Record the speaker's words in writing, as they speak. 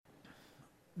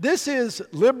This is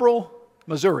Liberal,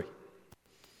 Missouri.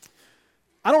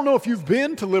 I don't know if you've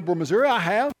been to Liberal, Missouri. I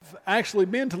have actually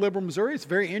been to Liberal, Missouri. It's a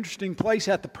very interesting place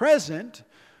at the present.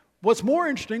 What's more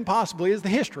interesting possibly is the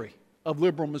history of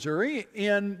Liberal, Missouri.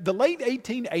 In the late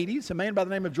 1880s, a man by the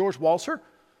name of George Walser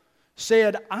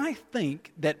said, I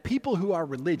think that people who are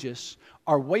religious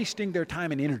are wasting their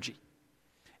time and energy.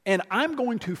 And I'm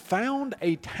going to found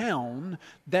a town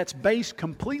that's based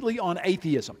completely on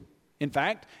atheism. In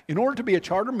fact, in order to be a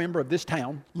charter member of this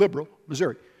town, Liberal,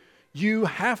 Missouri, you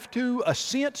have to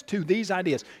assent to these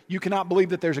ideas. You cannot believe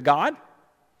that there's a God.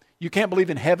 You can't believe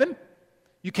in heaven.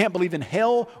 You can't believe in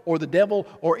hell or the devil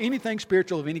or anything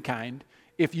spiritual of any kind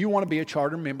if you want to be a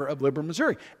charter member of Liberal,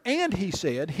 Missouri. And he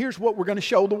said, here's what we're going to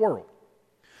show the world.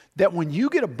 That when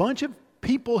you get a bunch of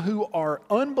people who are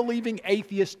unbelieving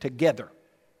atheists together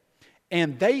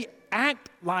and they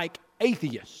act like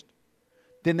atheists,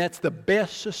 then that's the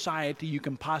best society you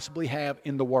can possibly have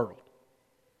in the world.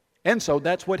 And so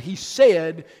that's what he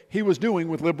said he was doing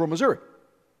with Liberal, Missouri.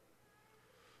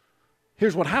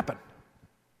 Here's what happened.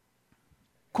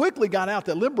 Quickly got out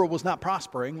that Liberal was not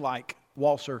prospering like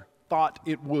Walser thought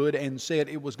it would and said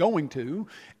it was going to.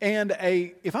 And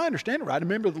if I understand it right, a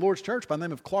member of the Lord's church by the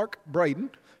name of Clark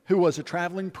Braden, who was a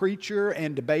traveling preacher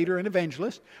and debater and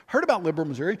evangelist, heard about Liberal,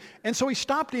 Missouri, and so he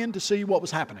stopped in to see what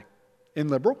was happening in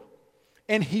Liberal.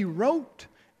 And he wrote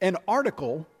an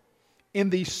article in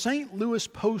the St. Louis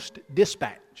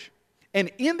Post-Dispatch.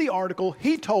 And in the article,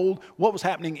 he told what was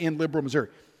happening in Liberal, Missouri.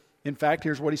 In fact,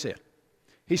 here's what he said.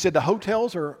 He said the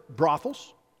hotels are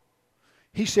brothels.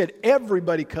 He said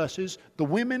everybody cusses. The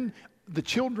women, the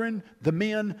children, the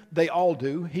men, they all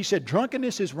do. He said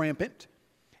drunkenness is rampant.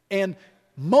 And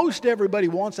most everybody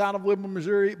wants out of Liberal,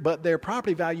 Missouri, but their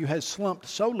property value has slumped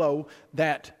so low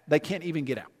that they can't even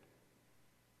get out.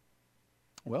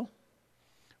 Well,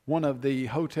 one of the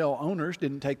hotel owners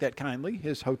didn't take that kindly,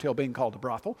 his hotel being called a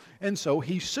brothel, and so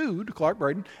he sued Clark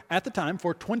Braden at the time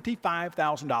for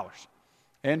 $25,000.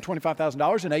 And $25,000 in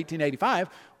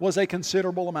 1885 was a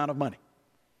considerable amount of money.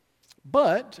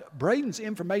 But Braden's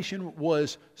information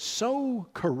was so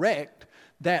correct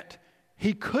that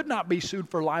he could not be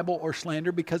sued for libel or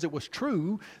slander because it was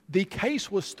true. The case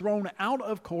was thrown out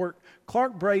of court.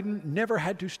 Clark Braden never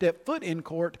had to step foot in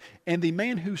court, and the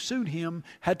man who sued him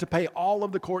had to pay all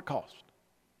of the court costs.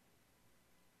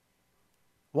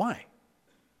 Why?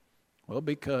 Well,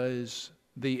 because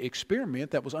the experiment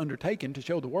that was undertaken to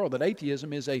show the world that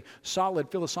atheism is a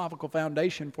solid philosophical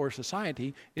foundation for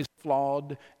society is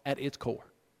flawed at its core.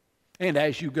 And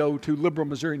as you go to Liberal,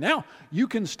 Missouri now, you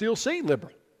can still see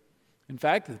Liberal. In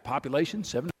fact, the population,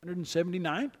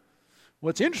 779.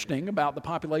 What's interesting about the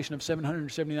population of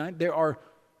 779, there are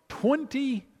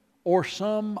 20 or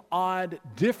some odd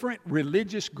different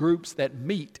religious groups that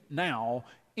meet now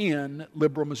in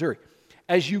Liberal, Missouri.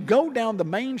 As you go down the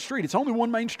main street, it's only one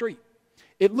main street.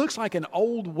 It looks like an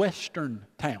old western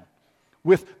town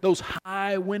with those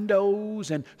high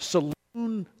windows and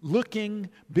saloon-looking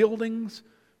buildings.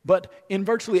 But in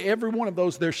virtually every one of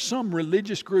those, there's some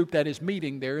religious group that is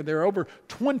meeting there. There are over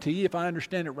 20, if I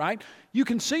understand it right. You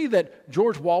can see that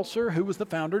George Walser, who was the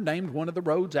founder, named one of the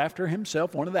roads after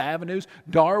himself, one of the avenues,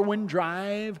 Darwin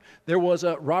Drive. There was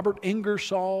a Robert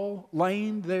Ingersoll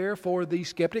Lane there for the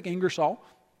skeptic, Ingersoll.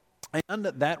 And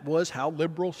that was how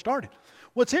Liberal started.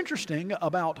 What's interesting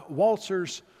about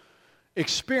Walser's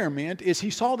experiment is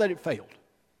he saw that it failed.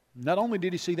 Not only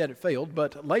did he see that it failed,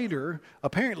 but later,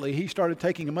 apparently, he started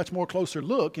taking a much more closer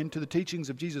look into the teachings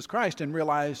of Jesus Christ and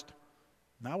realized,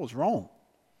 I was wrong.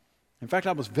 In fact,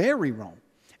 I was very wrong.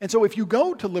 And so if you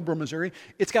go to Liberal, Missouri,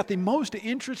 it's got the most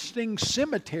interesting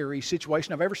cemetery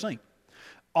situation I've ever seen.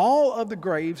 All of the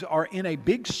graves are in a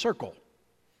big circle.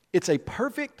 It's a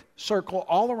perfect circle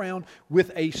all around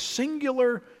with a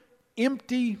singular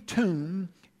empty tomb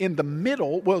in the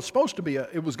middle. Well,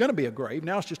 it was going to be a grave.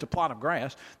 Now it's just a plot of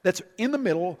grass that's in the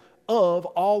middle of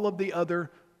all of the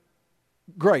other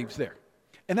graves there.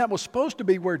 And that was supposed to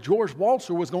be where George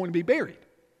Walser was going to be buried.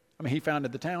 I mean, he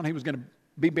founded the town. He was going to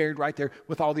be buried right there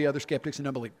with all the other skeptics and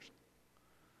unbelievers.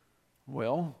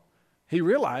 Well, he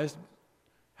realized,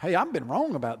 hey, I've been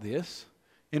wrong about this.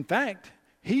 In fact,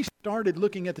 he started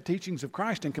looking at the teachings of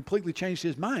Christ and completely changed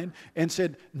his mind and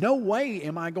said, no way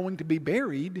am I going to be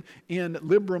buried in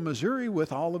Liberal, Missouri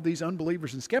with all of these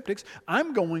unbelievers and skeptics.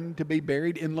 I'm going to be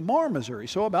buried in Lamar, Missouri.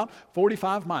 So about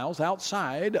 45 miles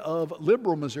outside of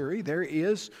Liberal, Missouri, there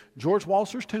is George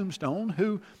Walser's tombstone,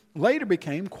 who later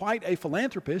became quite a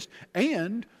philanthropist,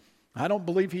 and I don't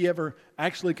believe he ever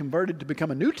actually converted to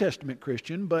become a New Testament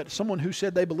Christian, but someone who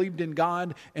said they believed in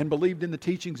God and believed in the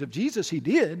teachings of Jesus, he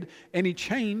did, and he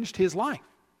changed his life.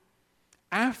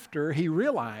 after he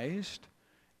realized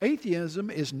atheism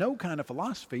is no kind of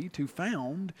philosophy to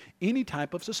found any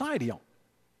type of society on.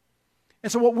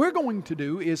 And so what we're going to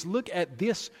do is look at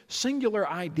this singular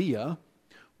idea.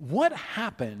 What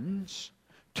happens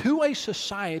to a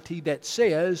society that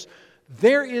says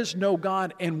there is no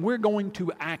God and we're going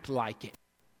to act like it?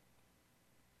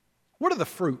 What are the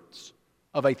fruits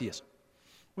of atheism?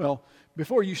 Well,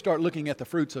 before you start looking at the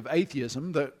fruits of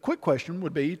atheism, the quick question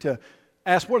would be to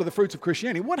ask, what are the fruits of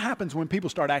Christianity? What happens when people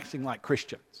start acting like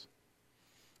Christians?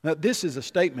 Now, this is a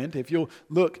statement, if you'll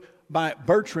look, by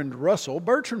Bertrand Russell.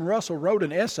 Bertrand Russell wrote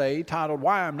an essay titled,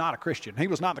 Why I'm Not a Christian. He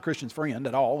was not the Christian's friend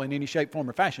at all in any shape, form,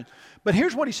 or fashion. But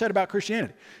here's what he said about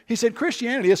Christianity. He said,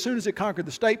 Christianity, as soon as it conquered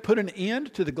the state, put an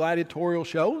end to the gladiatorial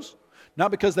shows,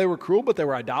 not because they were cruel, but they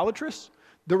were idolatrous.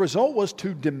 The result was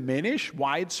to diminish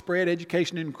widespread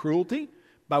education and cruelty,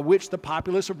 by which the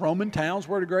populace of Roman towns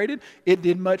were degraded. It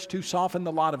did much to soften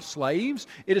the lot of slaves.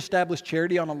 It established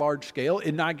charity on a large scale,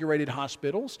 inaugurated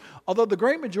hospitals. Although the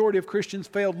great majority of Christians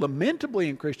failed lamentably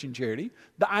in Christian charity,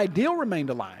 the ideal remained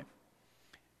alive.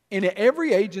 And at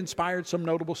every age inspired some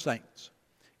notable saints.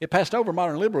 It passed over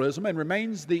modern liberalism and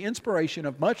remains the inspiration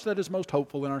of much that is most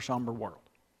hopeful in our somber world.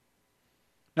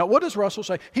 Now, what does Russell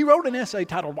say? He wrote an essay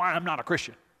titled, Why I'm Not a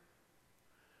Christian.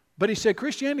 But he said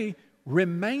Christianity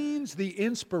remains the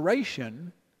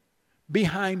inspiration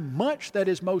behind much that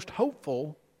is most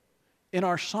hopeful in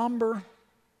our somber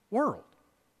world.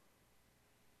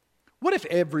 What if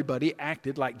everybody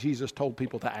acted like Jesus told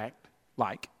people to act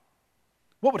like?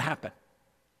 What would happen?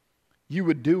 You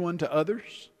would do unto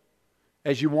others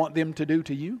as you want them to do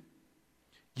to you.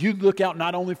 You'd look out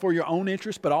not only for your own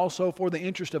interest, but also for the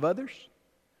interest of others.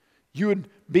 You would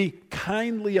be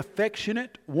kindly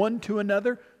affectionate one to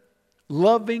another,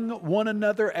 loving one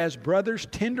another as brothers,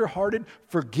 tender-hearted,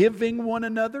 forgiving one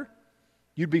another.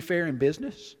 You'd be fair in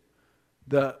business.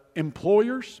 The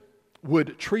employers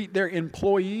would treat their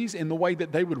employees in the way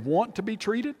that they would want to be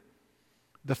treated.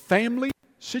 The family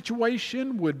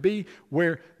situation would be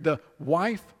where the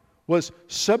wife was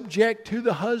subject to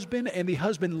the husband and the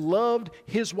husband loved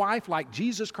his wife like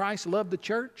Jesus Christ loved the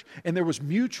church, and there was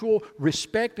mutual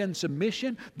respect and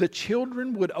submission. The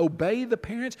children would obey the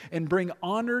parents and bring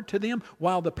honor to them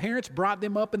while the parents brought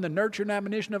them up in the nurture and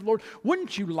admonition of the Lord.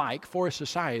 Wouldn't you like for a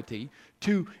society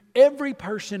to every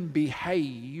person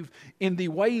behave in the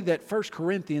way that 1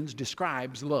 Corinthians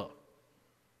describes love?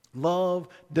 Love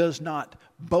does not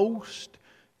boast.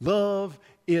 Love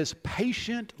is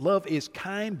patient. Love is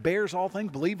kind, bears all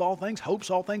things, believes all things,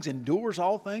 hopes all things, endures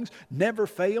all things, never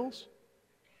fails.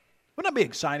 Wouldn't that be an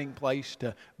exciting place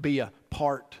to be a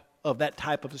part of that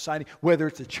type of society, whether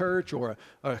it's a church or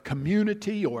a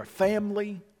community or a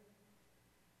family?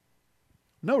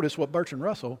 Notice what Bertrand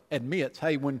Russell admits.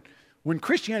 Hey, when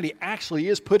Christianity actually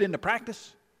is put into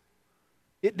practice,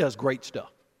 it does great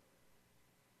stuff.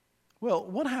 Well,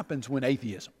 what happens when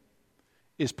atheism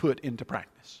is put into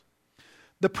practice?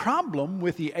 The problem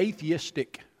with the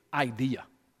atheistic idea,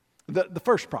 the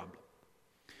first problem,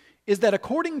 is that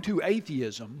according to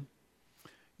atheism,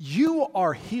 you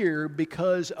are here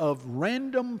because of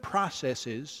random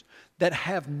processes that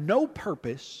have no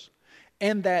purpose,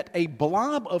 and that a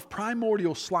blob of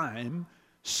primordial slime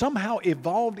somehow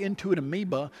evolved into an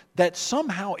amoeba that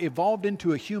somehow evolved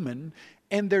into a human,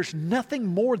 and there's nothing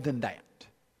more than that.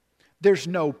 There's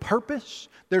no purpose,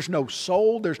 there's no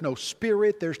soul, there's no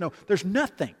spirit, there's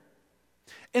nothing.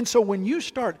 And so when you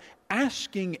start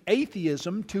asking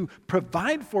atheism to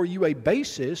provide for you a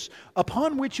basis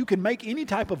upon which you can make any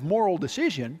type of moral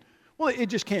decision, well, it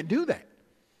just can't do that.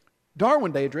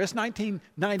 Darwin Day Address,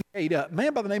 1998, a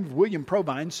man by the name of William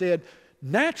Provine said,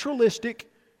 naturalistic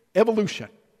evolution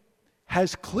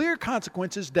has clear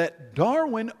consequences that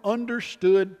Darwin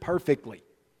understood perfectly.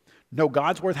 No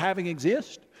gods worth having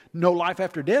exist. No life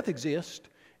after death exists.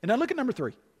 And now look at number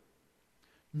 3.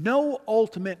 No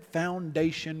ultimate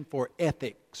foundation for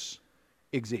ethics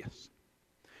exists.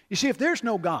 You see, if there's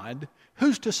no God,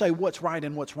 who's to say what's right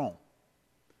and what's wrong?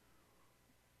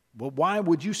 Well, why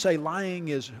would you say lying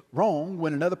is wrong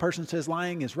when another person says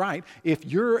lying is right? If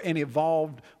you're an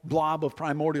evolved blob of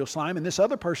primordial slime and this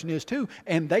other person is too,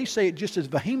 and they say it just as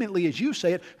vehemently as you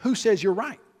say it, who says you're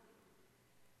right?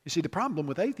 You see, the problem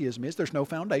with atheism is there's no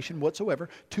foundation whatsoever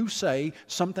to say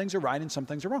some things are right and some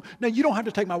things are wrong. Now, you don't have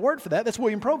to take my word for that. That's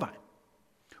William Provine.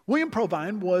 William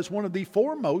Provine was one of the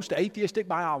foremost atheistic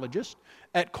biologists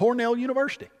at Cornell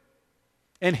University.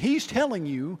 And he's telling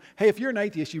you, hey, if you're an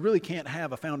atheist, you really can't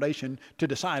have a foundation to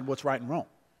decide what's right and wrong.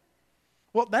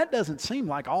 Well, that doesn't seem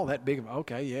like all that big of,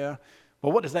 okay, yeah.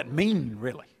 Well, what does that mean,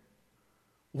 really?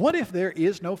 What if there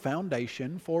is no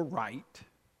foundation for right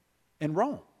and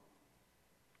wrong?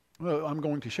 Well, I'm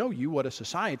going to show you what a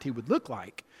society would look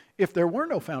like if there were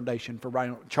no foundation for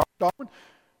right. Charles Darwin,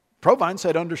 Provine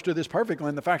said, understood this perfectly,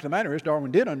 and the fact of the matter is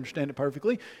Darwin did understand it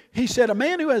perfectly. He said, a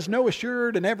man who has no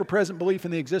assured and ever-present belief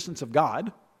in the existence of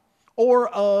God or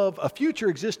of a future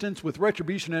existence with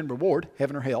retribution and reward,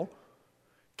 heaven or hell,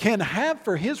 can have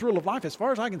for his rule of life, as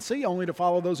far as I can see, only to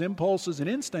follow those impulses and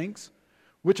instincts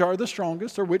which are the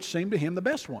strongest or which seem to him the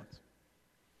best ones.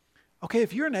 Okay,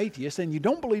 if you're an atheist and you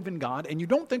don't believe in God and you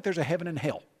don't think there's a heaven and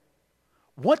hell,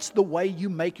 what's the way you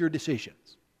make your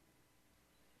decisions?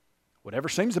 Whatever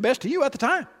seems the best to you at the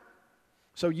time.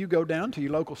 So you go down to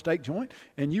your local steak joint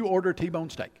and you order a T-bone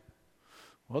steak.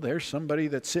 Well, there's somebody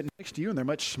that's sitting next to you and they're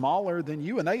much smaller than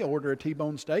you and they order a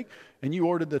T-bone steak and you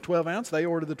ordered the 12 ounce, they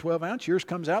ordered the 12 ounce. Yours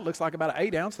comes out, looks like about an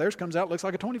 8 ounce. Theirs comes out, looks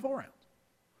like a 24 ounce.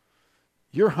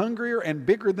 You're hungrier and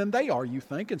bigger than they are, you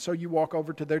think, and so you walk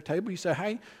over to their table, you say,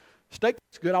 hey, steak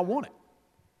is good, I want it.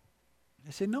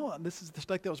 They say, no, this is the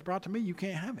steak that was brought to me, you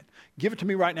can't have it. Give it to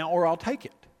me right now or I'll take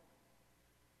it.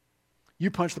 You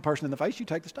punch the person in the face, you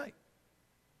take the steak.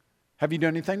 Have you done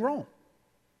anything wrong?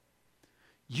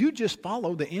 You just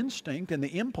follow the instinct and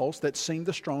the impulse that seemed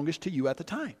the strongest to you at the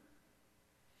time.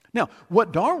 Now,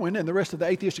 what Darwin and the rest of the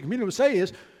atheistic community would say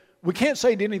is, we can't say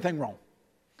he did anything wrong.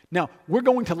 Now, we're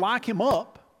going to lock him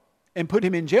up and put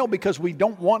him in jail because we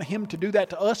don't want him to do that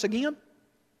to us again.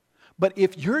 But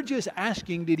if you're just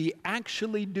asking, did he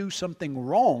actually do something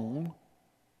wrong,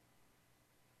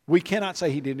 we cannot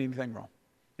say he did anything wrong.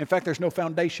 In fact, there's no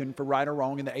foundation for right or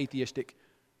wrong in the atheistic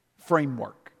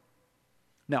framework.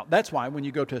 Now, that's why when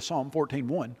you go to Psalm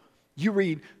 14:1, you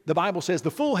read, the Bible says,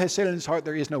 the fool has said in his heart,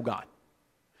 there is no God.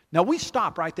 Now, we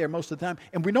stop right there most of the time,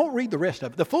 and we don't read the rest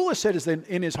of it. The fool has said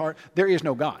in his heart, there is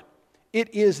no God.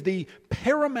 It is the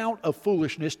paramount of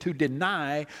foolishness to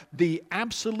deny the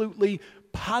absolutely,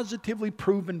 positively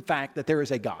proven fact that there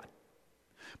is a God.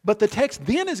 But the text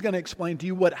then is going to explain to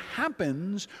you what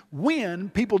happens when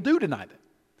people do deny that.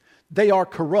 They are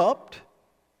corrupt.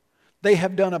 They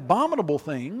have done abominable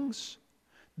things.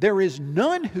 There is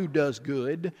none who does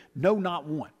good, no, not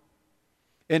one.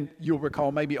 And you'll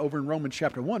recall maybe over in Romans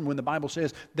chapter 1 when the Bible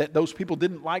says that those people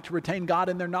didn't like to retain God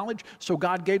in their knowledge, so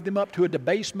God gave them up to a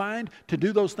debased mind to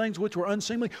do those things which were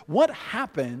unseemly. What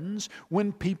happens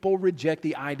when people reject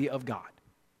the idea of God?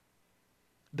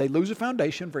 They lose a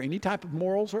foundation for any type of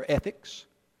morals or ethics,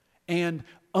 and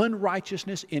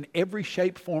unrighteousness in every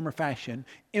shape, form, or fashion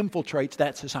infiltrates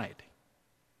that society.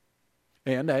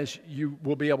 And as you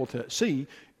will be able to see,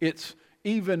 it's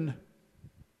even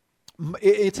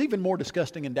more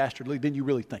disgusting and dastardly than you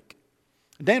really think.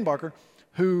 Dan Barker,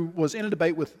 who was in a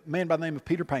debate with a man by the name of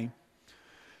Peter Payne,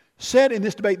 said in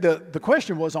this debate, the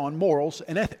question was on morals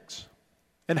and ethics.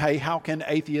 And hey, how can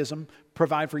atheism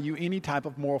provide for you any type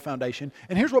of moral foundation?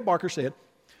 And here's what Barker said.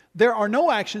 There are no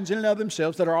actions in and of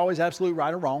themselves that are always absolutely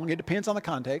right or wrong. It depends on the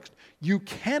context. You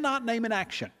cannot name an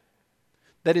action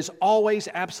that is always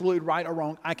absolutely right or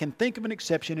wrong. I can think of an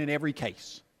exception in every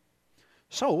case.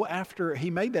 So after he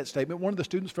made that statement, one of the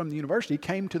students from the university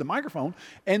came to the microphone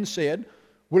and said,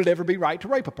 would it ever be right to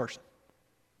rape a person?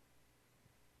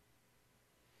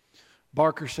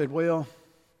 Barker said, well,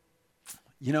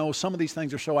 you know, some of these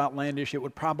things are so outlandish, it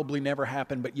would probably never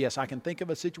happen. But yes, I can think of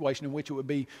a situation in which it would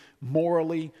be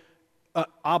morally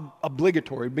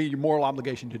obligatory, it'd be your moral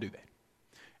obligation to do that.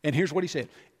 And here's what he said.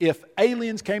 If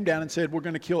aliens came down and said, we're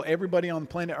going to kill everybody on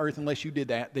planet Earth unless you did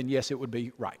that, then yes, it would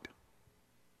be right.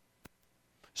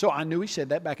 So I knew he said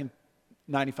that back in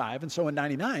 95. And so in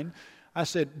 99, I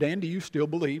said, Dan, do you still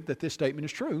believe that this statement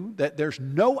is true? That there's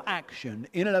no action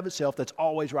in and of itself that's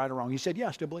always right or wrong? He said, yeah,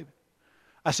 I still believe it.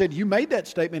 I said, you made that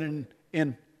statement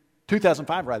in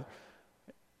 2005, rather.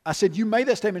 I said, you made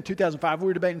that statement in 2005. We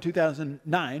were debating in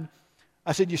 2009.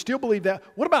 I said, you still believe that?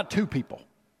 What about two people?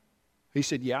 He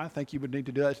said, yeah, I think you would need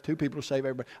to do that to two people to save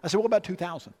everybody. I said, what about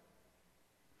 2,000?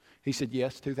 He said,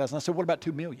 yes, 2,000. I said, what about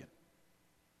 2 million?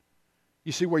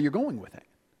 You see where you're going with that.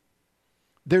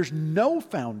 There's no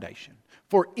foundation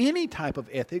for any type of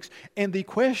ethics, and the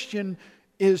question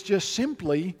is just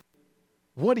simply,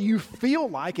 what do you feel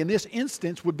like in this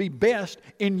instance would be best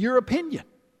in your opinion?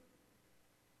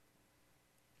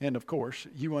 And of course,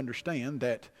 you understand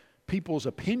that people's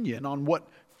opinion on what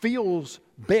feels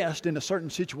best in a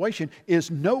certain situation is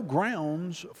no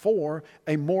grounds for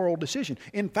a moral decision.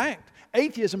 In fact,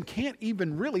 atheism can't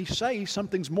even really say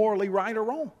something's morally right or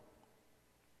wrong.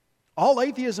 All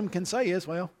atheism can say is,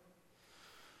 well,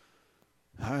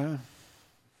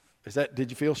 did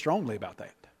you feel strongly about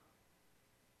that?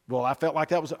 Well, I felt like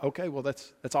that was, okay, well,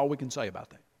 that's all we can say about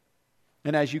that.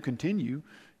 And as you continue,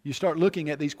 you start looking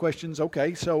at these questions,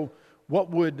 okay, so what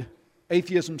would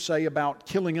atheism say about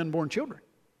killing unborn children?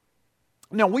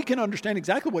 Now, we can understand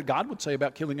exactly what God would say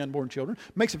about killing unborn children.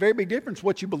 It makes a very big difference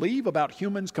what you believe about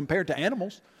humans compared to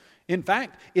animals. In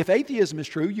fact, if atheism is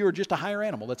true, you are just a higher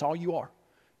animal. That's all you are.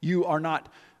 You are not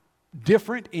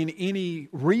different in any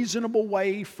reasonable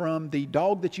way from the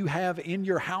dog that you have in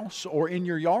your house or in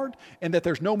your yard, and that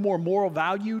there's no more moral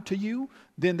value to you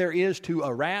than there is to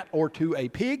a rat or to a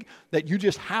pig, that you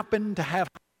just happen to have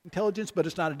intelligence, but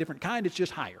it's not a different kind, it's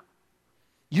just higher.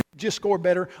 You just score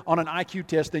better on an IQ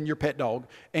test than your pet dog,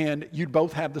 and you'd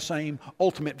both have the same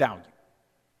ultimate value.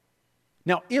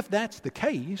 Now, if that's the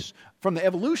case, from the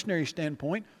evolutionary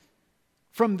standpoint,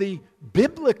 from the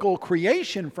biblical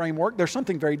creation framework, there's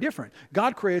something very different.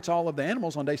 God creates all of the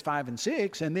animals on days 5 and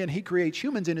 6, and then He creates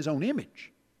humans in His own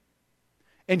image.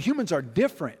 And humans are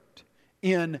different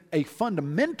in a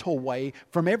fundamental way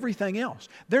from everything else.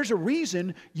 There's a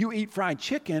reason you eat fried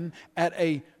chicken at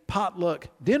a potluck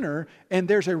dinner, and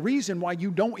there's a reason why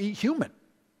you don't eat human.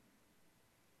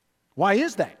 Why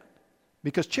is that?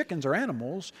 Because chickens are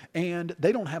animals, and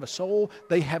they don't have a soul.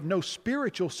 They have no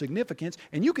spiritual significance,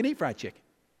 and you can eat fried chicken.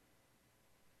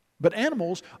 But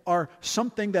animals are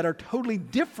something that are totally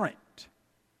different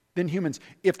than humans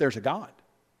if there's a God.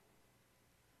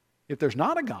 If there's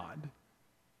not a God,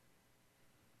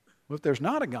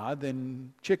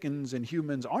 then chickens and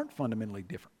humans aren't fundamentally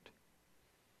different.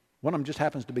 One of them just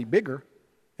happens to be bigger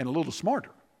and a little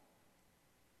smarter.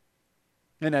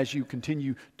 And as you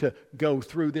continue to go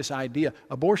through this idea,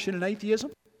 abortion and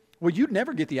atheism, well, you'd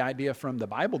never get the idea from the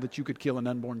Bible that you could kill an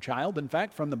unborn child. In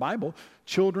fact, from the Bible,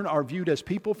 children are viewed as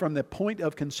people from the point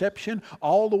of conception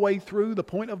all the way through the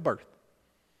point of birth.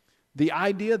 The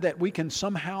idea that we can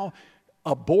somehow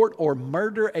abort or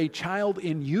murder a child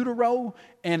in utero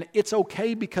and it's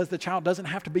okay because the child doesn't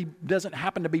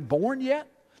happen to be born yet,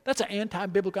 that's an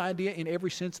anti-biblical idea in every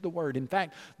sense of the word. In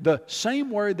fact, the same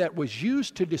word that was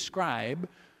used to describe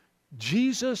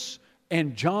Jesus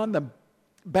and John the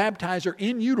Baptizer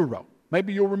in utero.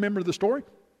 Maybe you'll remember the story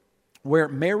where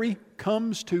Mary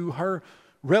comes to her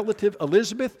relative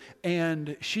Elizabeth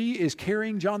and she is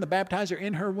carrying John the Baptizer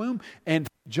in her womb, and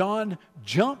John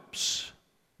jumps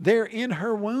there in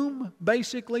her womb,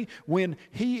 basically, when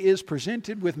he is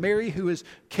presented with Mary who is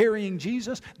carrying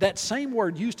Jesus. That same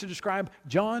word used to describe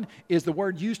John is the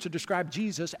word used to describe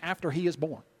Jesus after he is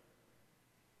born.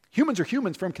 Humans are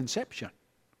humans from conception.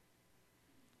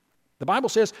 The Bible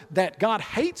says that God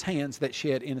hates hands that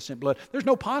shed innocent blood. There's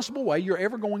no possible way you're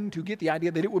ever going to get the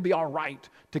idea that it would be all right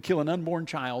to kill an unborn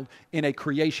child in a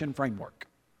creation framework.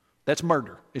 That's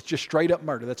murder. It's just straight up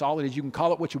murder. That's all it is. You can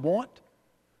call it what you want.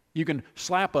 You can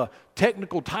slap a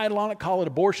technical title on it, call it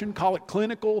abortion, call it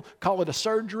clinical, call it a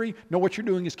surgery. No, what you're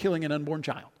doing is killing an unborn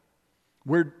child.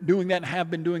 We're doing that and have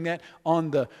been doing that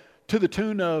to the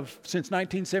tune of, since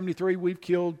 1973, we've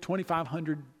killed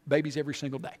 2,500 babies every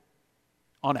single day,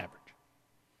 on average.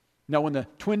 Now, when the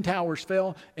Twin Towers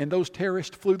fell and those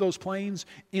terrorists flew those planes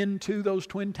into those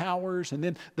Twin Towers and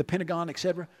then the Pentagon,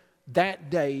 etc., that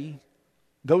day,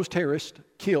 those terrorists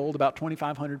killed about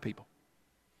 2,500 people.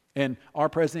 And our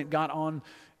president got on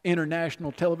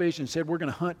international television and said, we're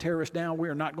going to hunt terrorists down. We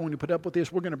are not going to put up with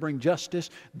this. We're going to bring justice.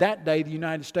 That day, the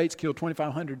United States killed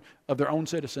 2,500 of their own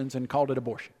citizens and called it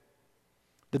abortion.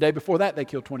 The day before that, they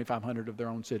killed 2,500 of their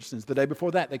own citizens. The day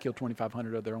before that, they killed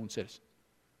 2,500 of their own citizens.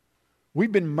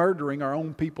 We've been murdering our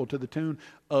own people to the tune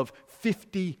of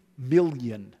 50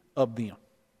 million of them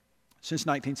since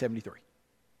 1973.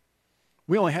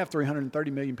 We only have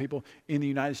 330 million people in the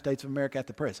United States of America at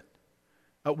the present.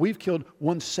 We've killed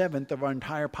 1/7 of our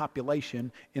entire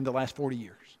population in the last 40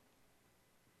 years.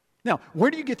 Now,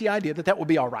 where do you get the idea that that would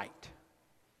be all right?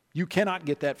 You cannot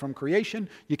get that from creation.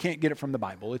 You can't get it from the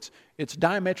Bible. It's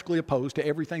diametrically opposed to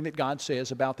everything that God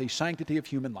says about the sanctity of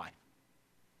human life.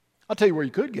 I'll tell you where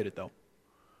you could get it, though.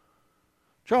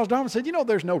 Charles Darwin said,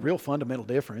 there's no real fundamental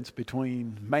difference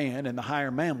between man and the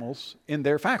higher mammals in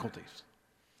their faculties.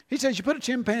 He says you put a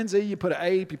chimpanzee, you put an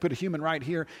ape, you put a human right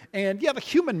here, and yeah, the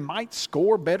human might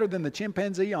score better than the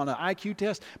chimpanzee on an IQ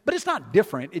test, but it's not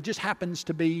different. It just happens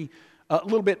to be a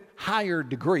little bit higher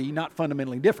degree, not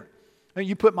fundamentally different.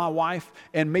 You put my wife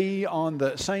and me on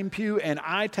the same pew, and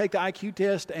I take the IQ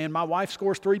test, and my wife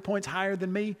scores 3 points higher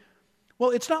than me. Well,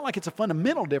 it's not like it's a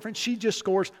fundamental difference. She just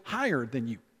scores higher than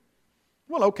you.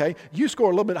 Well, okay, you score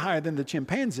a little bit higher than the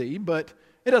chimpanzee, but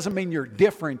it doesn't mean you're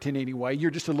different in any way.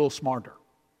 You're just a little smarter.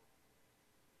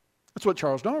 That's what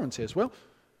Charles Darwin says. Well,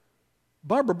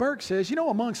 Barbara Burke says,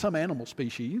 among some animal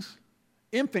species,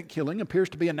 infant killing appears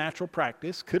to be a natural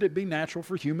practice. Could it be natural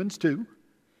for humans too?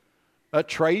 A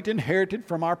trait inherited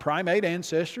from our primate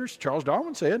ancestors. Charles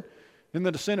Darwin said, in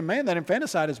The Descent of Man, that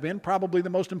infanticide has been probably the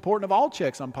most important of all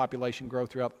checks on population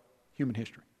growth throughout human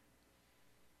history.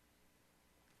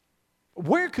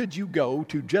 Where could you go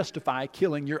to justify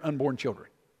killing your unborn children?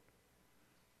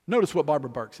 Notice what Barbara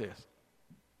Burke says.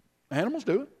 Animals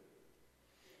do it.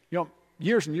 You know,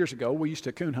 years and years ago, we used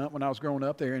to coon hunt when I was growing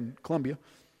up there in Columbia,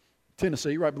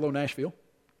 Tennessee, right below Nashville.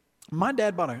 My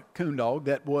dad bought a coon dog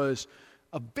that was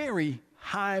a very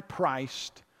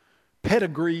high-priced,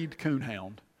 pedigreed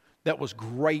coonhound that was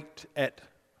great at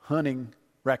hunting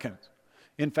raccoons.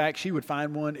 In fact, she would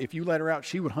find one. If you let her out,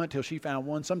 she would hunt till she found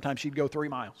one. Sometimes she'd go 3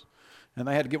 miles. And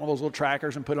they had to get one of those little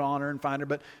trackers and put it on her and find her.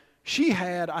 But she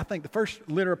had, I think, the first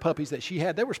litter of puppies that she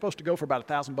had, they were supposed to go for about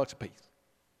 $1,000 a piece.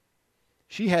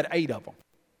 She had 8 of them.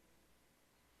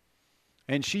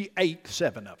 And she ate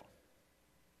 7 of them.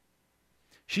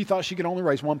 She thought she could only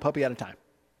raise 1 puppy at a time.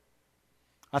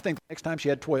 I think the next time she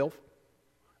had 12,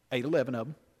 ate 11 of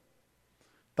them.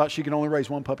 Thought she could only raise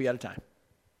 1 puppy at a time.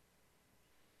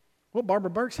 Well,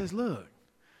 Barbara Burke says, look,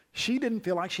 she didn't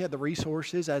feel like she had the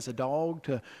resources as a dog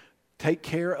to take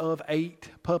care of 8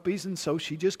 puppies, and so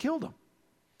she just killed them.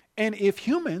 And if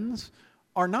humans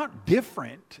are not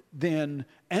different than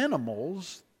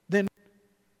animals, then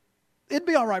it'd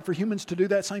be all right for humans to do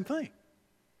that same thing.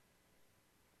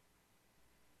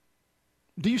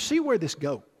 Do you see where this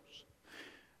goes?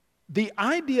 The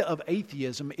idea of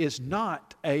atheism is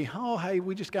not hey,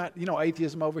 we just got,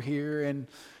 atheism over here, and,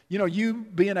 you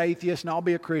be an atheist and I'll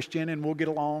be a Christian and we'll get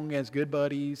along as good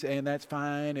buddies and that's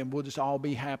fine and we'll just all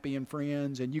be happy and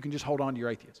friends and you can just hold on to your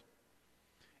atheism.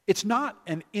 It's not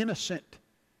an innocent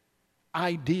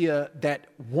idea that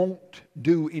won't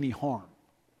do any harm.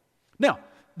 Now,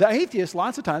 the atheist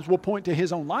lots of times will point to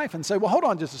his own life and say, well, hold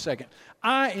on just a second.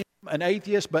 I am an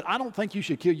atheist, but I don't think you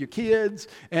should kill your kids,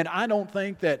 and I don't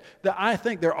think that I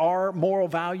think there are moral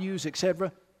values,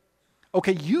 etc.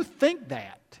 Okay, you think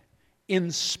that in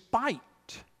spite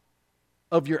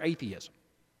of your atheism,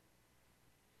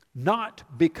 not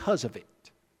because of it.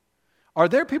 Are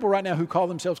there people right now who call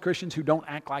themselves Christians who don't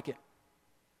act like it?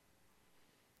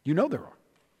 You know there are.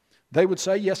 They would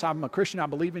say, yes, I'm a Christian, I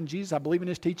believe in Jesus, I believe in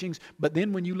His teachings, but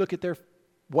then when you look at their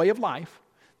way of life,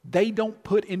 they don't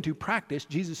put into practice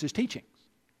Jesus' teachings.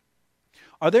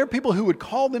 Are there people who would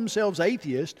call themselves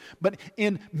atheists, but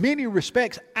in many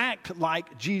respects act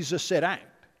like Jesus said act?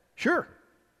 Sure.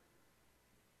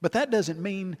 But that doesn't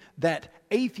mean that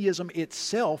atheism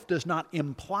itself does not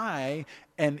imply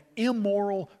an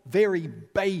immoral, very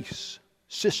base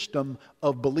system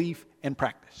of belief and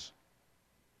practice.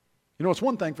 It's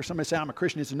one thing for somebody to say, I'm a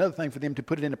Christian. It's another thing for them to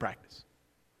put it into practice.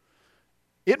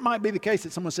 It might be the case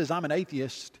that someone says, I'm an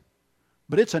atheist,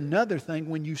 but it's another thing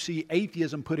when you see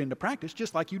atheism put into practice,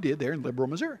 just like you did there in Liberal,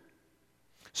 Missouri.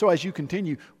 So as you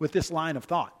continue with this line of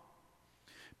thought,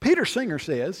 Peter Singer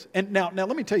says, and now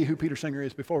let me tell you who Peter Singer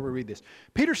is before we read this.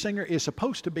 Peter Singer is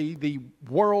supposed to be the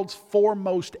world's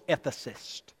foremost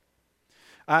ethicist.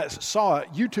 I saw a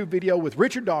YouTube video with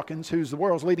Richard Dawkins, who's the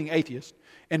world's leading atheist,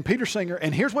 and Peter Singer,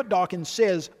 and here's what Dawkins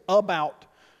says about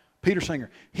Peter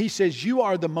Singer. He says, you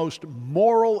are the most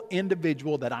moral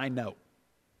individual that I know.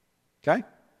 Okay?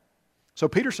 So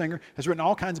Peter Singer has written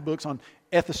all kinds of books on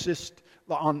ethicists,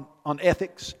 on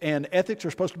ethics, and ethics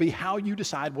are supposed to be how you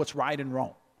decide what's right and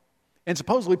wrong. And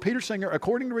supposedly Peter Singer,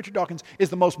 according to Richard Dawkins,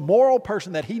 is the most moral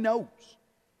person that he knows.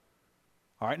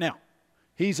 All right, now,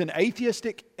 he's an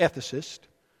atheistic ethicist,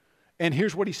 and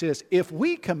here's what he says. If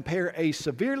we compare a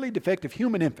severely defective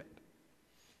human infant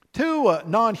to a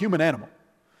non-human animal,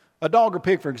 a dog or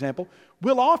pig, for example,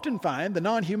 we'll often find the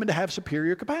non-human to have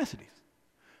superior capacities.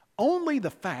 Only the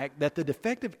fact that the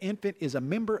defective infant is a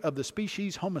member of the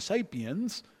species Homo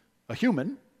sapiens, a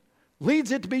human,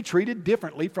 leads it to be treated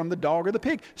differently from the dog or the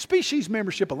pig. Species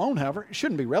membership alone, however,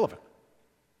 shouldn't be relevant.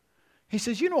 He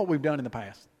says, you know what we've done in the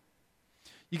past?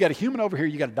 You got a human over here,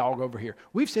 you got a dog over here.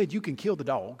 We've said you can kill the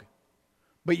dog,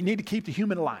 but you need to keep the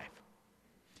human alive.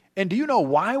 And do you know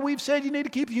why we've said you need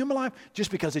to keep the human alive? Just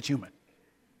because it's human.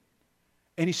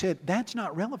 And he said, that's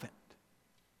not relevant.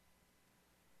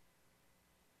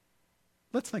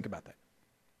 Let's think about that.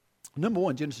 Number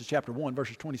one, Genesis chapter 1,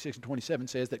 verses 26 and 27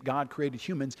 says that God created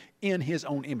humans in His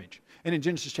own image. And in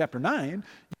Genesis chapter 9,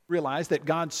 you realize that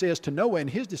God says to Noah and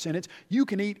his descendants, you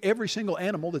can eat every single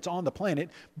animal that's on the planet,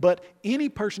 but any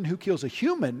person who kills a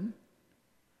human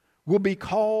will be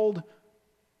called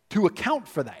to account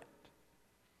for that.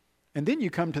 And then you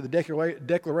come to the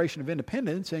Declaration of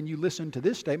Independence and you listen to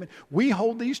this statement. We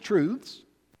hold these truths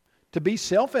to be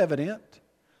self-evident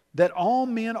that all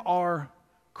men are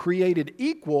created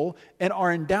equal and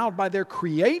are endowed by their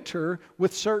Creator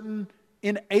with certain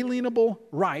inalienable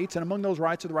rights, and among those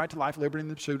rights are the right to life, liberty, and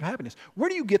the pursuit of happiness. Where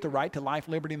do you get the right to life,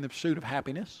 liberty, and the pursuit of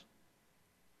happiness?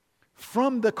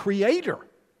 From the Creator.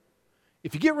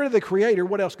 If you get rid of the Creator,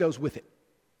 what else goes with it?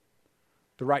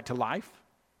 the right to life,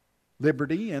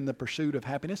 liberty, and the pursuit of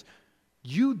happiness,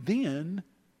 you then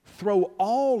throw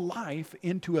all life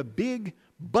into a big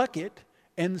bucket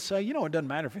and say, you know, it doesn't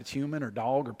matter if it's human or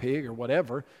dog or pig or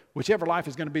whatever. Whichever life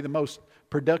is going to be the most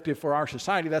productive for our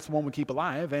society, that's the one we keep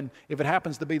alive. And if it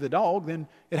happens to be the dog, then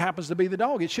it happens to be the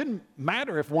dog. It shouldn't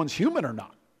matter if one's human or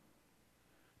not.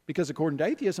 Because according to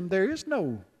atheism, there is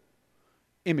no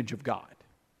image of God.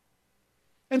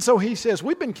 And so he says,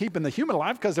 we've been keeping the human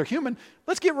alive because they're human.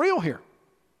 Let's get real here.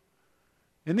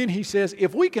 And then he says,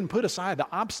 if we can put aside the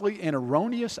obsolete and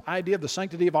erroneous idea of the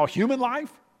sanctity of all human life,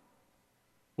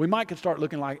 we might could start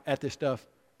looking at this stuff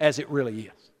as it really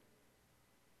is.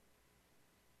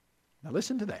 Now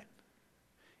listen to that.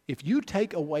 If you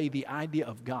take away the idea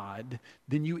of God,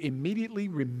 then you immediately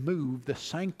remove the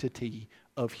sanctity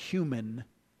of human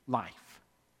life.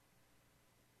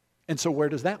 And so where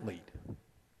does that lead?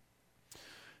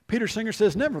 Peter Singer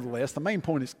says, nevertheless, the main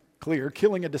point is clear.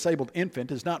 Killing a disabled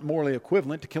infant is not morally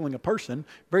equivalent to killing a person.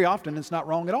 Very often it's not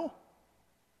wrong at all.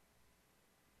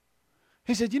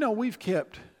 He said, you know, we've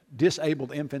kept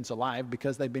disabled infants alive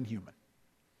because they've been human.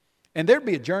 And there'd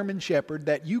be a German shepherd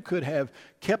that you could have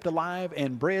kept alive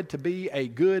and bred to be a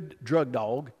good drug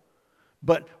dog,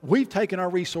 but we've taken our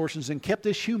resources and kept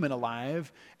this human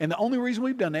alive, and the only reason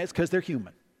we've done that is because they're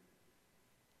human.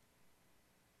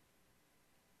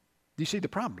 Do you see the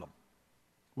problem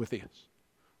with this?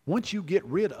 Once you get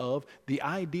rid of the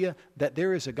idea that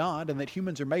there is a God and that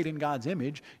humans are made in God's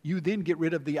image, you then get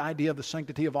rid of the idea of the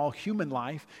sanctity of all human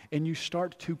life, and you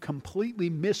start to completely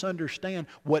misunderstand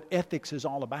what ethics is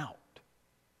all about.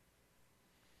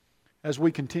 As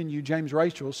we continue, James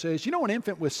Rachel says, you know, an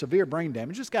infant with severe brain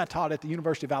damage, this guy taught at the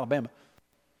University of Alabama.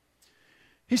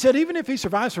 He said, even if he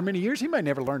survives for many years, he may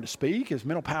never learn to speak. His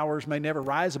mental powers may never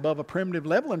rise above a primitive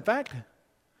level. In fact,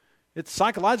 its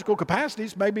psychological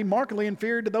capacities may be markedly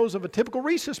inferior to those of a typical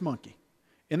rhesus monkey.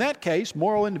 In that case,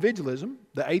 moral individualism,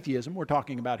 the atheism we're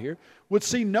talking about here, would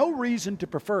see no reason to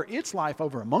prefer its life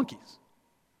over a monkey's.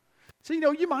 So, you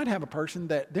know, you might have a person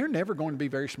that they're never going to be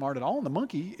very smart at all, and the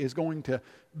monkey is going to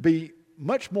be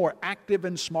much more active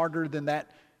and smarter than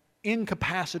that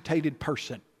incapacitated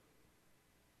person.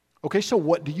 Okay, so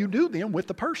what do you do then with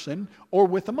the person or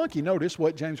with the monkey? Notice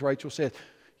what James Rachel says.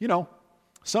 You know,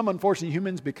 some unfortunate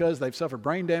humans, because they've suffered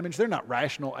brain damage, they're not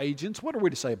rational agents. What are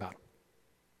we to say about them?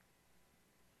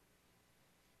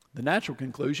 The natural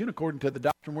conclusion, according to the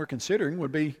doctrine we're considering,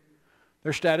 would be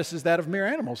their status is that of mere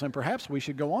animals, and perhaps we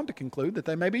should go on to conclude that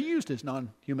they may be used as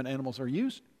non-human animals are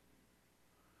used.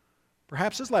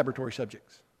 Perhaps as laboratory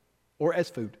subjects or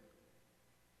as food.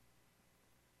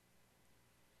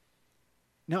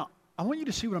 Now, I want you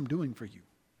to see what I'm doing for you.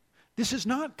 This is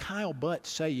not Kyle Butt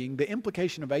saying the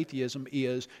implication of atheism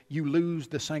is you lose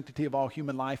the sanctity of all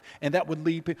human life and that would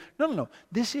lead people. No.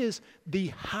 This is the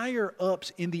higher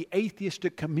ups in the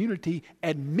atheistic community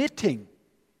admitting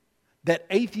that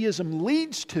atheism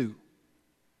leads to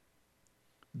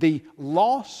the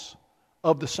loss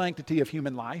of the sanctity of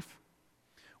human life,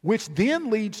 which then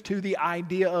leads to the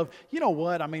idea of, you know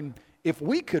what, I mean, if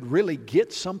we could really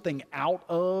get something out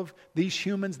of these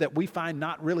humans that we find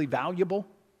not really valuable,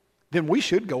 then we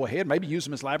should go ahead, maybe use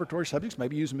them as laboratory subjects,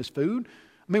 maybe use them as food.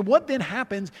 I mean, what then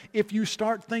happens if you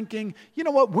start thinking, you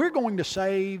know what, we're going to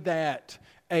say that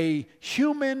a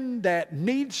human that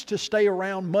needs to stay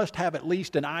around must have at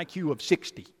least an IQ of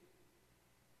 60.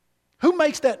 Who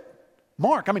makes that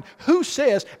mark? I mean, who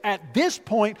says at this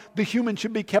point the human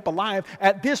should be kept alive,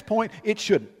 at this point it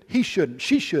shouldn't, he shouldn't,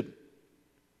 she shouldn't?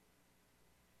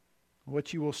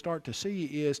 What you will start to see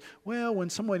is, well, when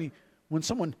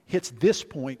someone hits this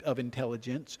point of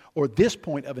intelligence, or this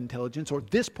point of intelligence, or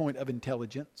this point of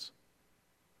intelligence,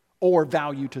 or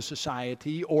value to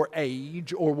society, or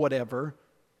age, or whatever,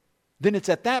 then it's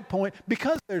at that point,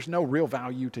 because there's no real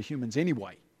value to humans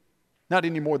anyway, not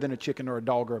any more than a chicken or a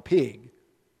dog or a pig.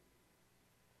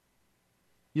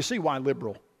 You see why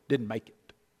liberal didn't make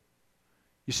it.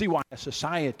 You see why a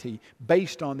society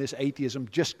based on this atheism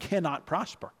just cannot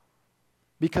prosper.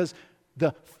 Because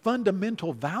the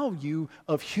fundamental value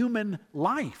of human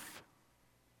life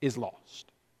is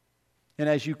lost. And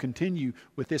as you continue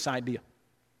with this idea,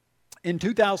 in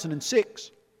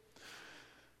 2006,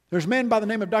 there's a man by the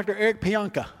name of Dr. Eric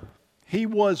Pianka. He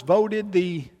was voted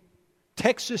the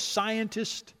Texas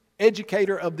Scientist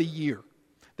Educator of the Year.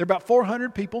 There are about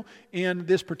 400 people in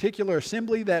this particular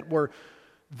assembly that were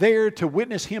there to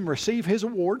witness him receive his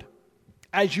award.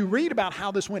 As you read about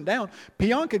how this went down,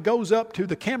 Pianka goes up to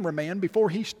the cameraman before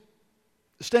he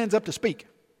stands up to speak.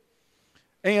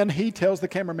 And he tells the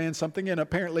cameraman something, and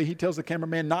apparently he tells the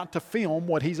cameraman not to film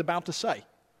what he's about to say.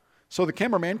 So the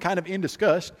cameraman, kind of in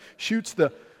disgust, shoots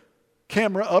the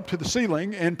camera up to the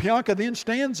ceiling, and Pianka then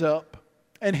stands up,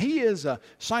 and he is a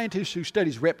scientist who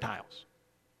studies reptiles.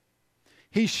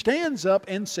 He stands up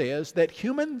and says that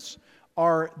humans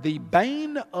are the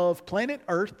bane of planet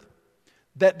Earth,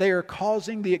 that they are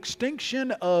causing the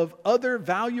extinction of other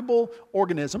valuable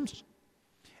organisms,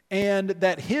 and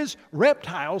that his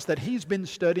reptiles that he's been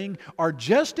studying are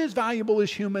just as valuable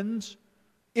as humans,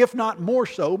 if not more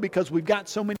so, because we've got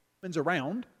so many humans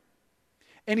around.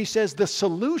 And he says the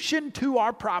solution to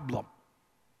our problem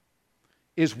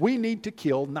is we need to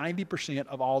kill 90%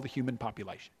 of all the human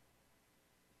population.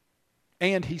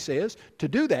 And he says, to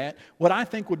do that, what I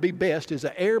think would be best is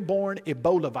an airborne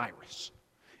Ebola virus.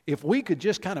 If we could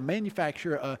just kind of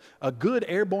manufacture a good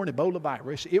airborne Ebola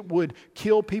virus, it would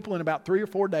kill people in about 3 or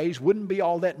 4 days, wouldn't be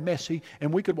all that messy,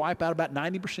 and we could wipe out about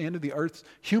 90% of the Earth's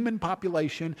human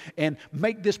population and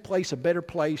make this place a better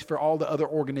place for all the other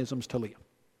organisms to live.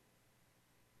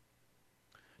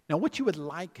 Now, what you would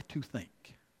like to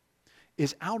think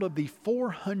is out of the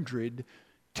 400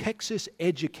 Texas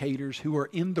educators who are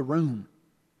in the room,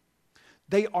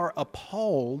 they are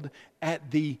appalled at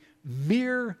the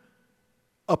mere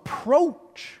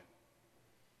approach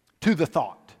to the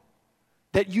thought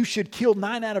that you should kill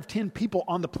 9 out of 10 people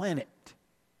on the planet.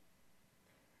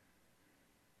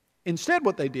 Instead,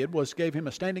 what they did was gave him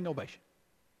a standing ovation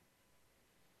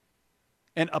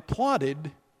and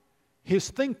applauded his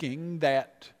thinking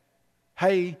that,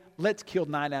 hey, let's kill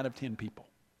 9 out of 10 people.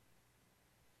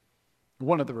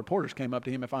 One of the reporters came up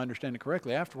to him, if I understand it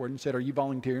correctly, afterward and said, are you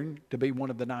volunteering to be one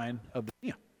of the 9 of the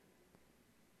 10?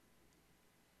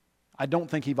 I don't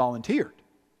think he volunteered.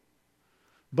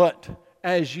 But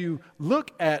as you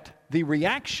look at the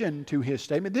reaction to his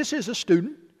statement, this is a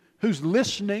student who's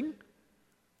listening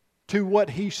to what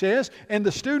he says, and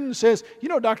the student says, you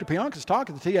know, Dr. Pianka's talk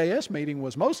at the TAS meeting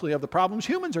was mostly of the problems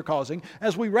humans are causing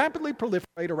as we rapidly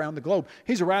proliferate around the globe.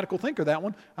 He's a radical thinker, that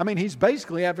one. I mean, he's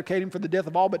basically advocating for the death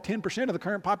of all but 10% of the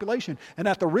current population, and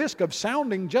at the risk of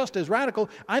sounding just as radical,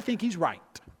 I think he's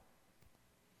right.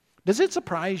 Does it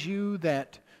surprise you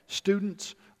that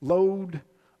students load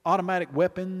automatic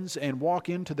weapons and walk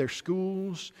into their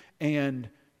schools and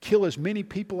kill as many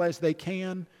people as they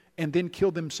can and then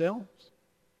kill themselves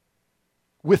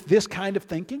with this kind of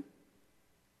thinking?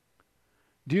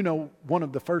 Do you know one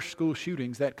of the first school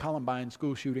shootings, that Columbine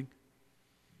school shooting,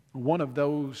 one of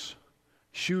those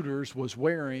shooters was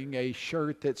wearing a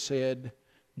shirt that said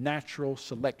natural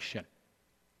selection.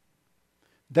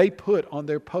 They put on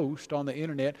their post on the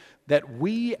internet that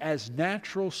we as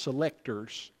natural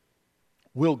selectors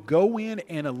will go in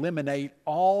and eliminate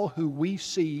all who we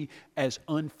see as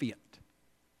unfit.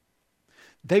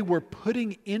 They were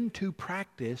putting into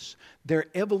practice their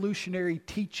evolutionary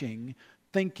teaching,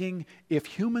 thinking if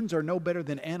humans are no better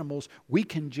than animals, we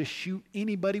can just shoot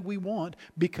anybody we want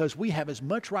because we have as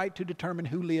much right to determine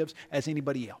who lives as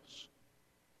anybody else.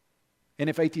 And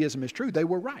if atheism is true, they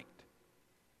were right.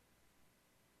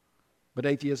 But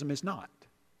atheism is not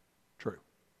true.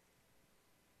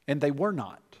 And they were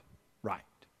not right.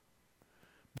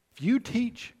 If you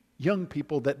teach young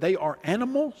people that they are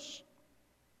animals,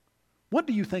 what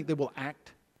do you think they will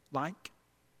act like?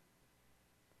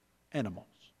 Animals.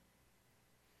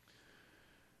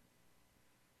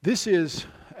 This is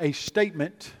a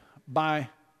statement by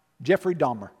Jeffrey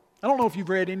Dahmer. I don't know if you've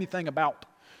read anything about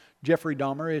Jeffrey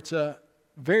Dahmer. It's a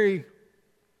very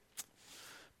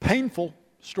painful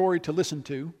story to listen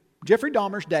to. Jeffrey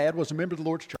Dahmer's dad was a member of the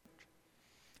Lord's Church.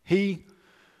 He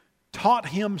taught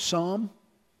him some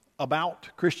about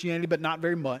Christianity, but not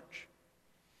very much.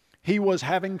 He was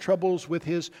having troubles with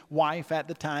his wife at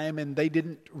the time, and they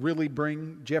didn't really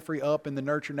bring Jeffrey up in the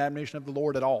nurture and admonition of the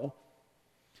Lord at all.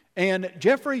 And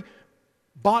Jeffrey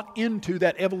bought into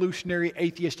that evolutionary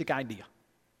atheistic idea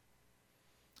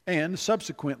and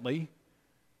subsequently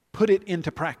put it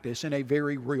into practice in a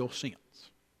very real sense.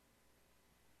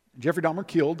 Jeffrey Dahmer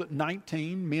killed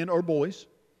 19 men or boys,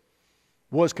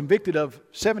 was convicted of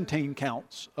 17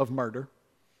 counts of murder,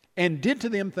 and did to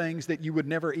them things that you would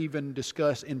never even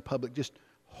discuss in public. Just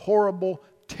horrible,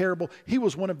 terrible. He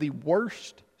was one of the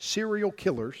worst serial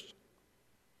killers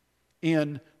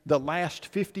in the last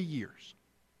 50 years.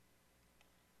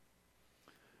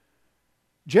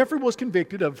 Jeffrey was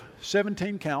convicted of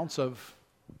 17 counts of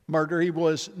murder. He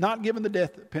was not given the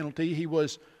death penalty. He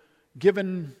was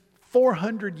given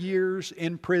 400 years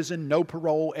in prison, no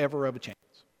parole ever of a chance.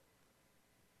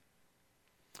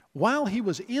 While he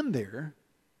was in there,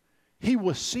 he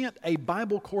was sent a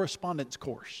Bible correspondence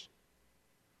course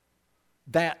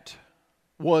that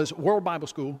was World Bible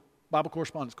School, Bible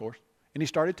correspondence course. And he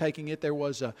started taking it. There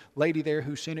was a lady there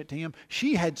who sent it to him.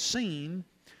 She had seen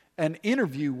an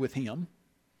interview with him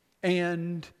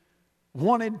and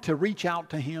wanted to reach out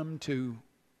to him to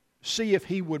see if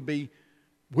he would be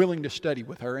willing to study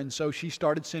with her. And so she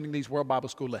started sending these World Bible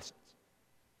School lessons.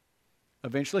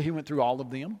 Eventually, he went through all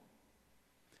of them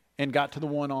and got to the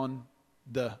one on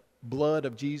the blood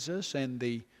of Jesus and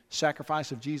the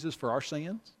sacrifice of Jesus for our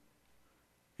sins.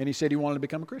 And he said he wanted to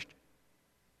become a Christian.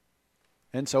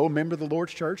 And so a member of the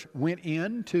Lord's church went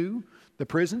into the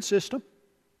prison system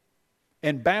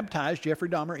and baptized Jeffrey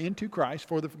Dahmer into Christ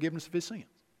for the forgiveness of his sins.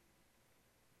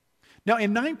 Now,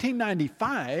 in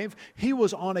 1995, he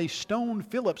was on a Stone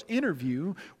Phillips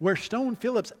interview where Stone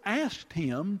Phillips asked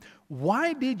him,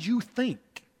 why did you think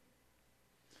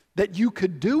that you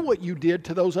could do what you did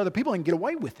to those other people and get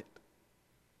away with it?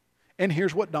 And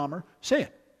here's what Dahmer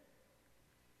said.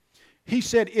 He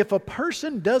said, if a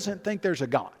person doesn't think there's a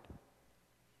God,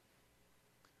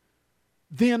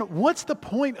 then what's the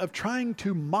point of trying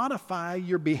to modify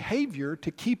your behavior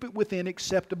to keep it within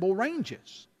acceptable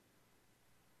ranges?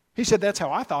 He said, that's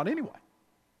how I thought anyway.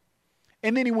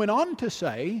 And then he went on to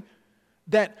say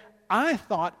that I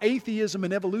thought atheism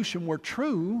and evolution were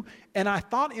true, and I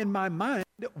thought in my mind,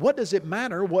 what does it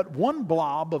matter what one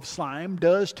blob of slime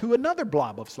does to another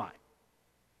blob of slime?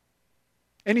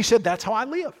 And he said, that's how I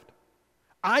lived.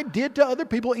 I did to other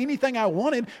people anything I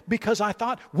wanted because I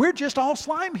thought, we're just all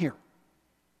slime here.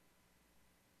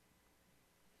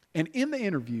 And in the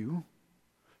interview,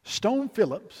 Stone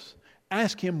Phillips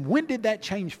asked him, when did that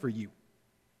change for you?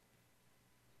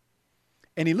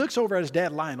 And he looks over at his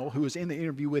dad, Lionel, who was in the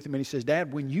interview with him, and he says,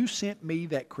 Dad, when you sent me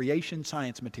that creation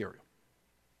science material,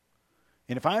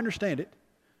 and if I understand it,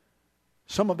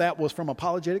 some of that was from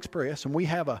Apologetics Press, and we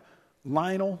have a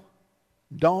Lionel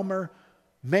Dahmer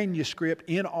manuscript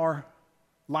in our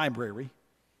library,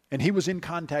 and he was in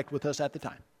contact with us at the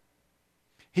time.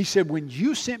 He said, when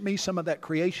you sent me some of that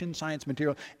creation science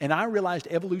material and I realized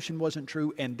evolution wasn't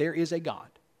true and there is a God,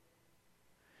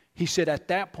 he said, at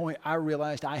that point I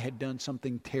realized I had done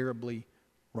something terribly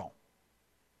wrong.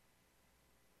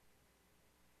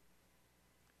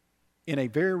 In a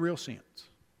very real sense,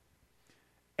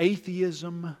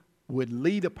 atheism would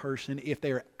lead a person, if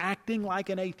they're acting like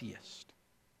an atheist,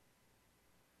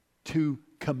 to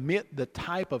commit the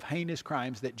type of heinous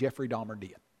crimes that Jeffrey Dahmer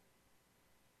did.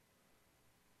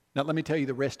 Now, let me tell you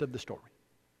the rest of the story.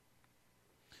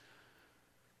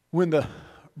 When the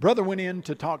brother went in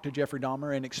to talk to Jeffrey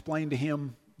Dahmer and explained to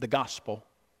him the gospel,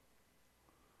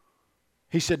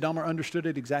 he said Dahmer understood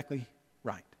it exactly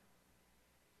right.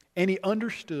 And he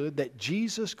understood that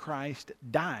Jesus Christ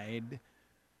died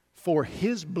for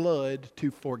his blood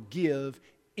to forgive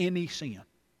any sin.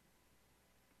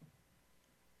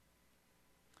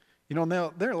 You know,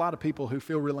 now there are a lot of people who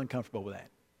feel real uncomfortable with that.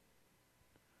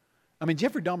 I mean,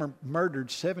 Jeffrey Dahmer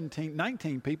murdered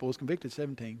 19 people, was convicted of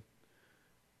 17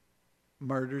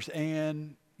 murders.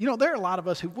 And, you know, there are a lot of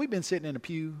us we've been sitting in a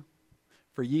pew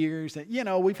for years. And, you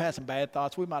know, we've had some bad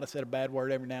thoughts. We might have said a bad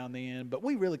word every now and then, but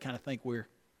we really kind of think we're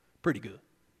pretty good.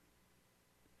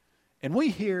 And we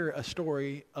hear a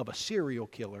story of a serial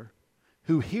killer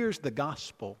who hears the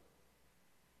gospel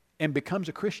and becomes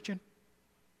a Christian.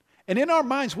 And in our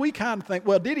minds, we kind of think,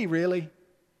 well, did he really?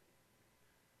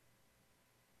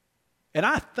 And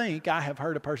I think I have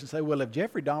heard a person say, well, if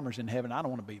Jeffrey Dahmer's in heaven, I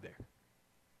don't want to be there.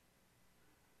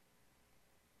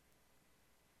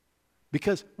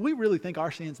 Because we really think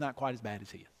our sin's not quite as bad as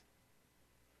his.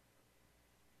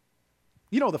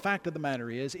 You know, the fact of the matter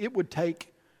is, it would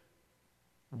take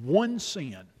one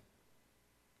sin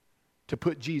to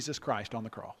put Jesus Christ on the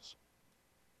cross.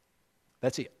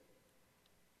 That's it.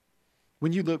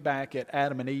 When you look back at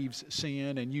Adam and Eve's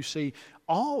sin and you see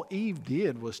all Eve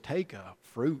did was take a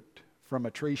fruit from a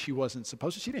tree she wasn't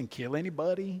supposed to. She didn't kill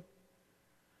anybody.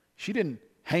 She didn't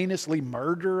heinously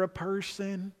murder a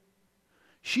person.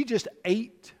 She just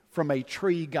ate from a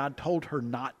tree God told her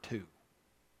not to.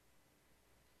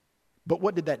 But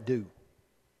what did that do?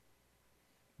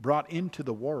 Brought into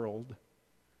the world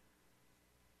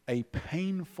a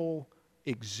painful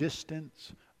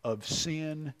existence of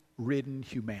sin-ridden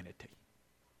humanity.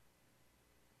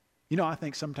 You know, I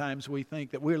think sometimes we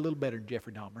think that we're a little better than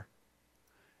Jeffrey Dahmer,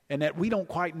 and that we don't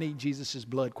quite need Jesus'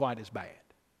 blood quite as bad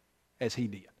as he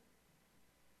did.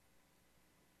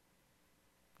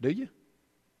 Do you?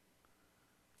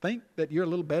 Think that you're a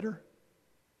little better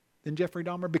than Jeffrey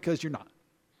Dahmer? Because you're not.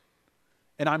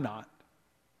 And I'm not.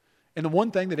 And the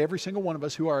one thing that every single one of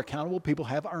us who are accountable people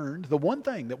have earned, the one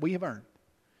thing that we have earned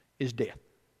is death.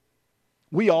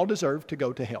 We all deserve to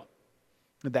go to hell.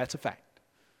 And that's a fact.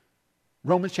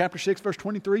 Romans chapter 6 verse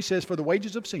 23 says, for the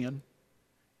wages of sin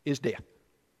is death.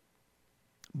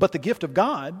 But the gift of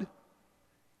God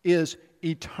is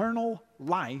eternal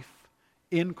life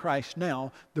in Christ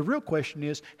now. The real question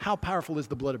is, how powerful is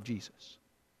the blood of Jesus?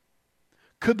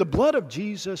 Could the blood of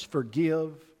Jesus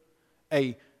forgive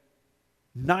a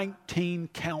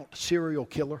 19-count serial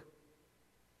killer?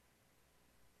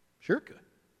 Sure could.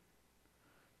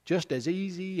 Just as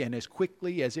easy and as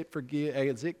quickly as it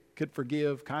could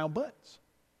forgive Kyle Butt's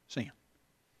sin.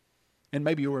 And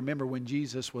maybe you'll remember when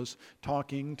Jesus was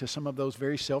talking to some of those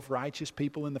very self-righteous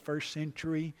people in the first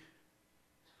century,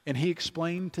 and he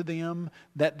explained to them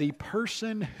that the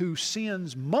person who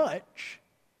sins much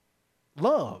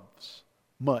loves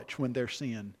much when their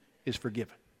sin is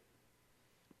forgiven.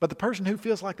 But the person who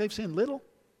feels like they've sinned little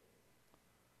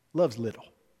loves little.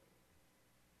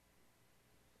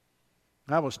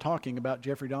 I was talking about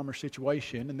Jeffrey Dahmer's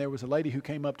situation, and there was a lady who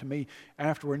came up to me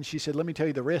afterward, and she said, let me tell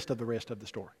you the rest of the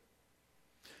story.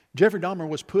 Jeffrey Dahmer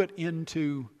was put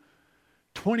into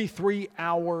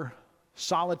 23-hour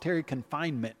solitary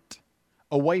confinement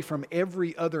away from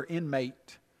every other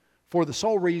inmate for the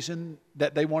sole reason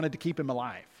that they wanted to keep him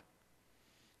alive.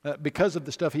 Because of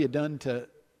the stuff he had done to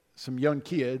some young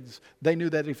kids, they knew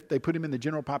that if they put him in the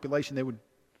general population, they would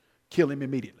kill him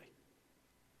immediately.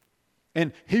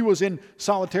 And he was in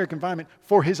solitary confinement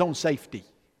for his own safety.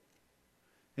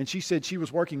 And she said she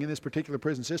was working in this particular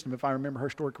prison system, if I remember her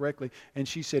story correctly, and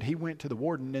she said he went to the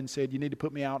warden and said, you need to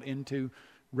put me out into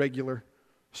regular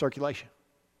circulation.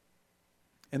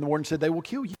 And the warden said, they will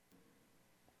kill you.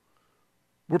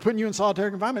 We're putting you in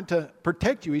solitary confinement to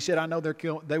protect you. He said, I know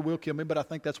they will kill me, but I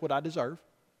think that's what I deserve.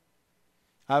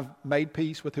 I've made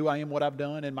peace with who I am, what I've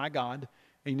done, and my God,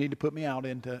 and you need to put me out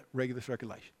into regular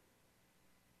circulation.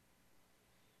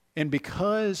 And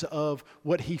because of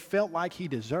what he felt like he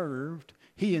deserved,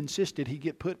 he insisted he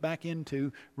get put back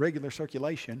into regular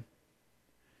circulation.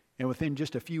 And within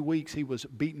just a few weeks, he was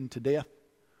beaten to death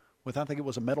with, I think it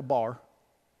was a metal bar.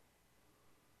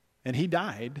 And he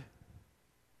died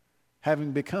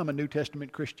having become a New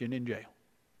Testament Christian in jail.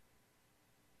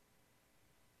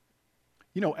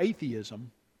 You know,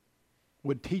 atheism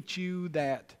would teach you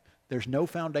that there's no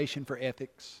foundation for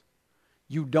ethics.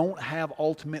 You don't have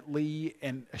ultimately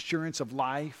an assurance of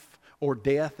life or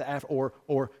death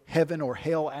or heaven or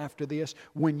hell after this.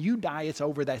 When you die, it's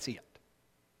over, that's it.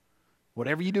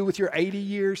 Whatever you do with your 80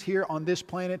 years here on this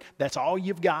planet, that's all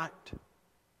you've got.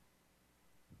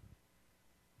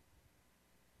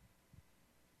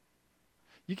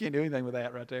 You can't do anything with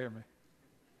that right there, man.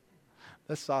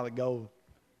 That's solid gold.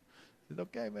 It's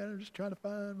okay, man, I'm just trying to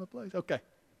find my place. Okay.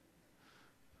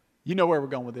 You know where we're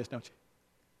going with this, don't you?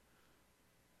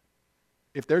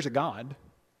 If there's a God,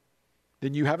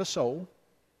 then you have a soul.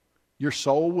 Your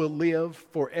soul will live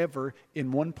forever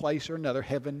in one place or another,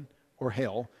 heaven or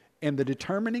hell. And the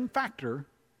determining factor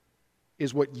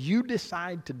is what you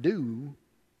decide to do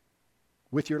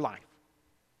with your life.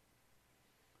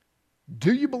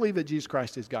 Do you believe that Jesus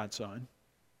Christ is God's Son?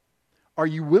 Are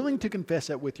you willing to confess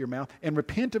that with your mouth and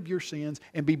repent of your sins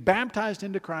and be baptized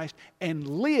into Christ and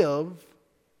live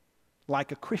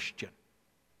like a Christian?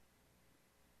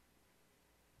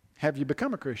 Have you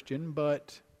become a Christian,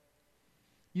 but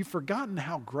you've forgotten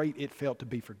how great it felt to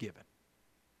be forgiven?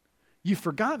 You've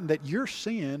forgotten that your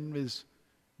sin is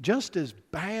just as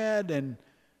bad and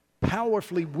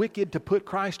powerfully wicked to put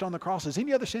Christ on the cross as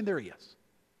any other sin there is.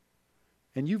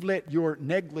 And you've let your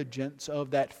negligence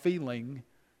of that feeling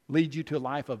lead you to a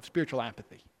life of spiritual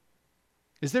apathy.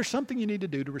 Is there something you need to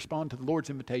do to respond to the Lord's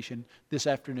invitation this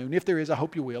afternoon? If there is, I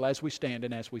hope you will as we stand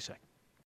and as we sing.